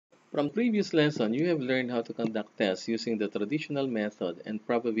From previous lesson, you have learned how to conduct tests using the traditional method and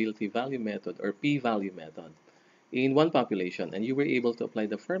probability value method or p-value method in one population, and you were able to apply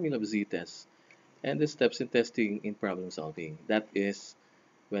the formula of z-test and the steps in testing in problem solving. That is,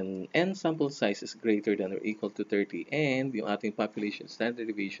 when n sample size is greater than or equal to 30 and yung ating population standard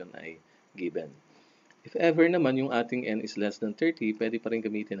deviation ay given. If ever naman yung ating n is less than 30, pwede pa rin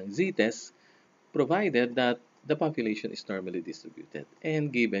gamitin ng z-test provided that the population is normally distributed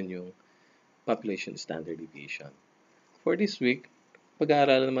and given yung population standard deviation. For this week,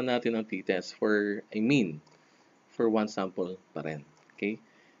 pag-aaralan naman natin ang t-test for a mean for one sample pa rin. Okay?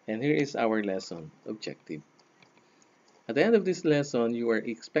 And here is our lesson objective. At the end of this lesson, you are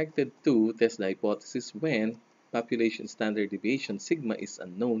expected to test the hypothesis when population standard deviation sigma is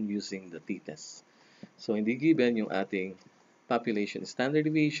unknown using the t-test. So, hindi given yung ating population standard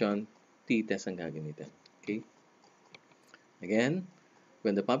deviation, t-test ang gagamitin. Okay? Again,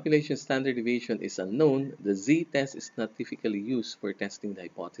 when the population standard deviation is unknown, the z-test is not typically used for testing the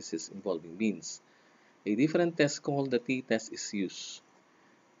hypothesis involving means. A different test called the t-test is used.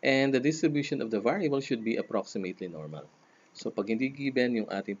 And the distribution of the variable should be approximately normal. So, pag hindi given yung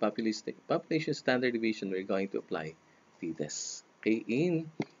ating population standard deviation, we're going to apply t-test. Okay,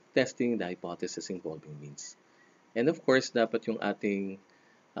 in testing the hypothesis involving means. And of course, dapat yung ating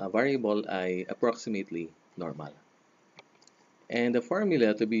variable ay approximately normal. And the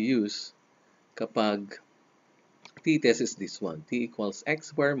formula to be used kapag t-test is this one. T equals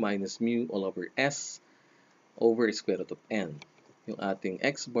x bar minus mu all over s over square root of n. Yung ating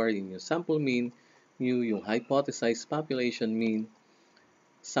x bar, yun yung sample mean, mu yung hypothesized population mean,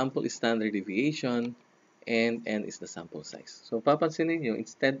 sample standard deviation, and n is the sample size. So, papansinin nyo,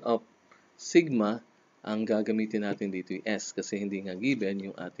 instead of sigma, ang gagamitin natin dito yung s kasi hindi nga given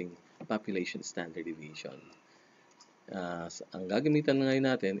yung ating population standard deviation. Ang gagamitan ngayon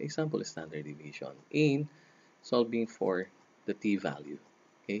natin ay sample standard deviation in solving for the t-value.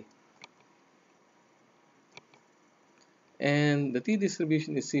 Okay? And the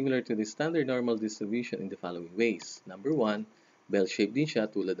t-distribution is similar to the standard normal distribution in the following ways. Number 1, bell-shaped din siya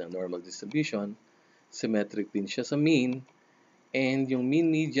tulad ng normal distribution. Symmetric din siya sa mean. And yung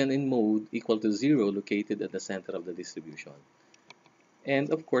mean, median, and mode equal to 0 located at the center of the distribution.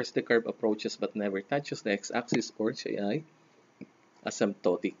 And of course, the curve approaches but never touches the x-axis or siya ay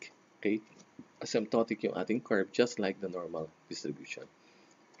asymptotic. Okay? Asymptotic yung ating curve just like the normal distribution.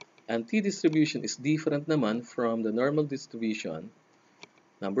 And t-distribution is different naman from the normal distribution.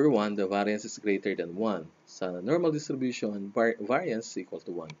 Number 1, the variance is greater than 1. Sa normal distribution, variance is equal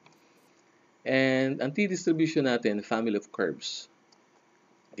to 1. And ang t-distribution natin, family of curves.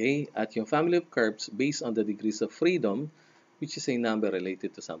 Okay? At yung family of curves based on the degrees of freedom, which is a number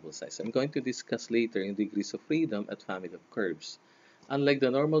related to sample size. I'm going to discuss later yung degrees of freedom at family of curves. Unlike the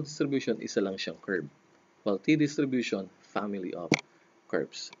normal distribution, isa lang siyang curve. While t-distribution, family of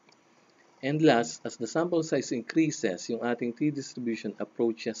curves. And last, as the sample size increases, yung ating t-distribution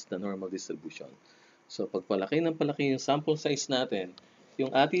approaches the normal distribution. So, pag palaki ng palaki yung sample size natin,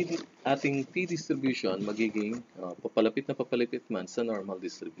 yung ating t-distribution magiging papalapit na papalapit man sa normal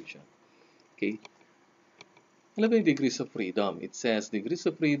distribution. Okay? Ano ba yung degrees of freedom? It says degrees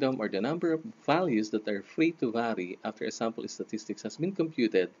of freedom are the number of values that are free to vary after a sample statistics has been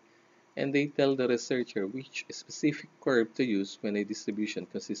computed, and they tell the researcher which specific curve to use when a distribution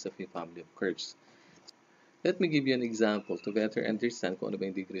consists of a family of curves. Let me give you an example to better understand kung ano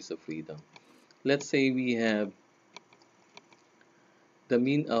ba yung degrees of freedom. Let's say we have the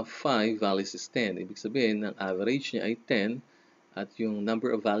mean of 5 values is 10. Ibig sabihin, ang average niya ay 10 at yung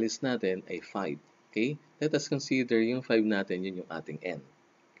number of values natin ay 5. Okay? Let us consider yung 5 natin, yun yung ating n.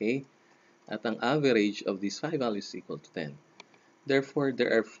 Okay? At ang average of these 5 values is equal to 10. Therefore,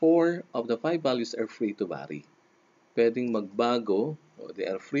 there are 4 of the 5 values are free to vary. Pwedeng magbago, o they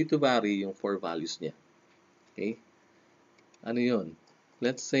are free to vary yung 4 values niya. Okay? Ano yun?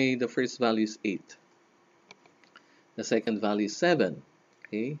 Let's say the first value is 8. The second value is 7.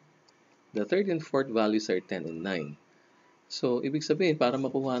 Okay? The third and fourth values are 10 and 9. So, ibig sabihin, para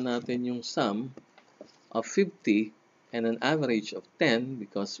makuha natin yung sum of 50 and an average of 10,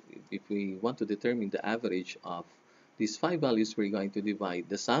 because if we want to determine the average of these 5 values, we're going to divide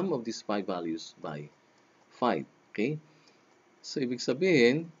the sum of these 5 values by 5. Okay? So, ibig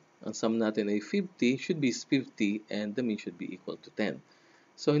sabihin, ang sum natin ay 50, should be 50, and the mean should be equal to 10.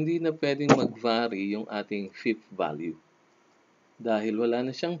 So, hindi na pwedeng mag-vary yung ating fifth value. Dahil wala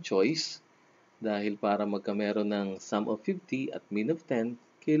na siyang choice, dahil para magkameron ng sum of 50 at mean of 10,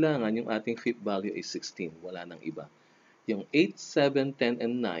 kailangan yung ating fifth value is 16. Wala nang iba. Yung 8, 7, 10,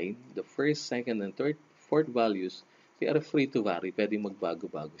 and 9, the first, second, and third, fourth values they are free to vary. Pwedeng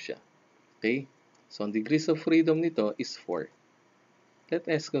magbago-bago siya. Okay? So, ang degrees of freedom nito is 4. Let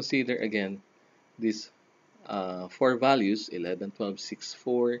us consider again these 4 values, 11, 12, 6,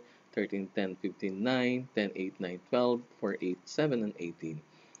 4, 13, 10, 15, 9, 10, 8, 9, 12, 4, 8, 7, and 18.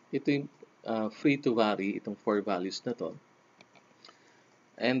 Ito yung free to vary, itong 4 values na to.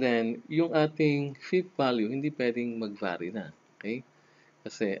 And then, yung ating fifth value, hindi pwedeng mag-vary na. Okay?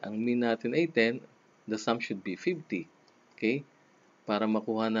 Kasi ang mean natin ay 10, the sum should be 50. Okay? Para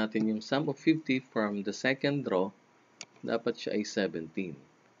makuha natin yung sum of 50 from the second row, dapat siya ay 17.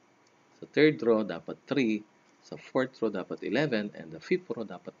 Sa third row, dapat 3. Sa fourth row, dapat 11. And the fifth row,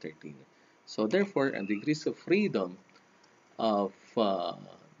 dapat 13. So therefore, ang degrees of freedom of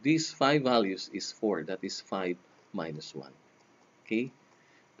these 5 values is 4. That is 5 minus 1. Okay?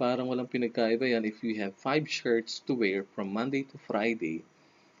 Parang walang pinagkaiba yan. If you have 5 shirts to wear from Monday to Friday,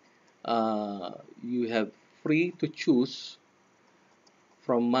 you have free to choose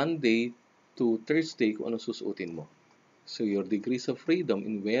from Monday to Thursday kung ano susuotin mo. So your degrees of freedom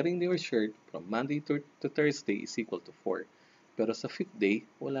in wearing your shirt from Monday to Thursday is equal to 4. Pero sa fifth day,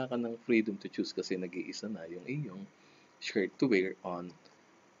 wala ka ng freedom to choose kasi nag-iisa na yung iyong shirt to wear on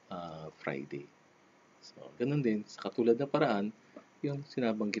Friday. So, ganun din, sa katulad na paraan, yung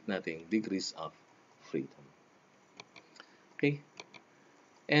sinabanggit nating degrees of freedom. Okay?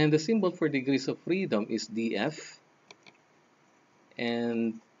 And the symbol for degrees of freedom is DF.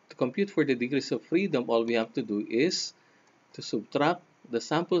 And to compute for the degrees of freedom, all we have to do is to subtract the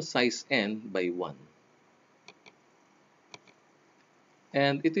sample size n by 1.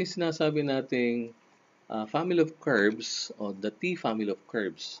 And ito yung sinasabi nating family of curves o the T family of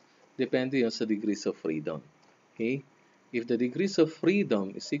curves. Depende yun sa degrees of freedom. Okay? If the degrees of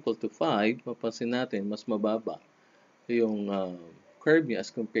freedom is equal to 5, mapansin natin mas mababa yung curve niya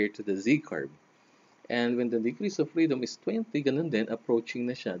as compared to the Z curve. And when the degrees of freedom is 20, ganun din, approaching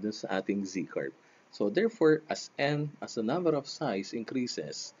na siya dun sa ating Z curve. So therefore, as n, as the number of size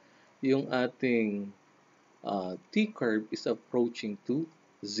increases, yung ating T curve is approaching to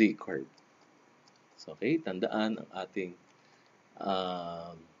Z curve. So, okay, tandaan ang ating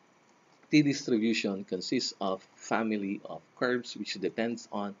T distribution consists of family of curves which depends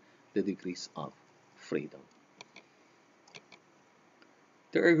on the degrees of freedom.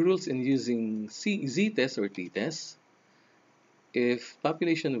 There are rules in using Z-test or T-test. If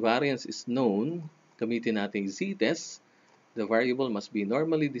population variance is known, gamitin natin Z-test, the variable must be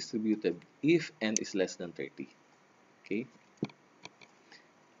normally distributed if n is less than 30. Okay?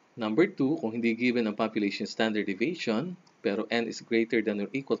 Number 2, kung hindi given ang population standard deviation, pero n is greater than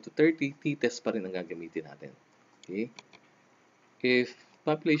or equal to 30, t-test pa rin ang gagamitin natin. Okay? If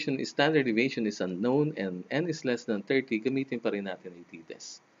population standard deviation is unknown and n is less than 30, gamitin pa rin natin ang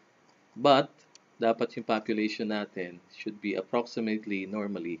t-test. But, dapat yung population natin should be approximately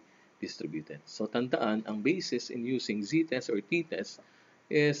normally distributed. So, tandaan, ang basis in using z-test or t-test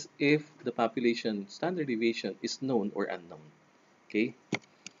is if the population standard deviation is known or unknown. Okay?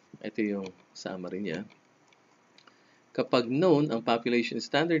 Ito yung summary niya. Kapag known ang population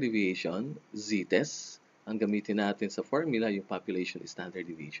standard deviation, z-test, ang gamitin natin sa formula yung population standard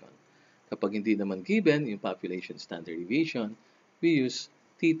deviation. Kapag hindi naman given yung population standard deviation, we use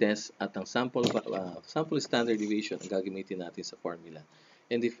t-test at ang sample standard deviation ang gagamitin natin sa formula.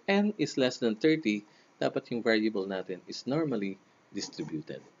 And if n is less than 30, dapat yung variable natin is normally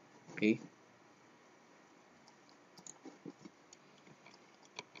distributed. Okay?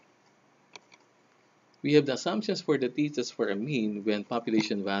 We have the assumptions for the t-test for a mean when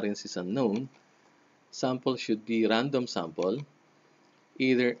population variance is unknown. Sample should be random sample.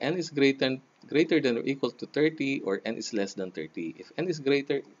 Either n is greater than or equal to 30 or n is less than 30. If n is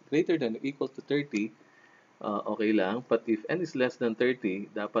greater than or equal to 30, okay lang. But if n is less than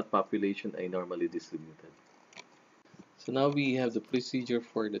 30, dapat population ay normally distributed. So now we have the procedure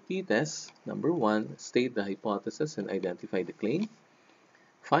for the t-test. Number 1, state the hypothesis and identify the claim.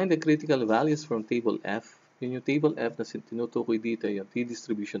 Find the critical values from table F. Yun yung table F na tinutukoy dito, yung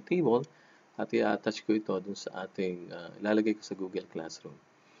t-distribution table. At i-attach ko ito dun sa ating, ilalagay ko sa Google Classroom.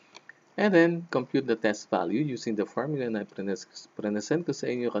 And then, compute the test value using the formula na present ko sa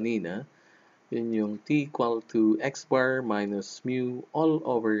inyo kanina. Yun yung t equal to x bar minus mu all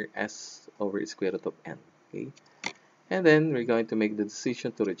over s over square root of n. Okay? And then, we're going to make the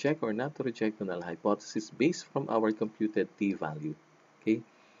decision to reject or not to reject the null hypothesis based from our computed t value. Okay?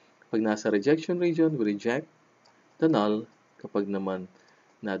 Pag nasa rejection region, we reject the null. Kapag naman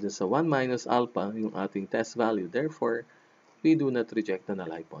na dun sa 1 minus alpha, yung ating test value, therefore, we do not reject the null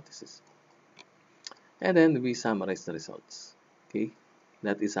hypothesis. And then, we summarize the results. Okay?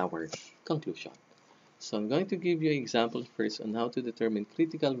 That is our conclusion. So I'm going to give you an example first on how to determine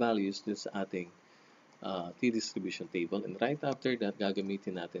critical values dun sa ating t-distribution table. And right after that,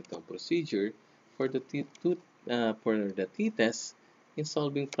 gagamitin natin itong procedure for the t-test in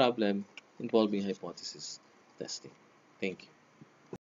solving problem involving hypothesis testing. Thank you.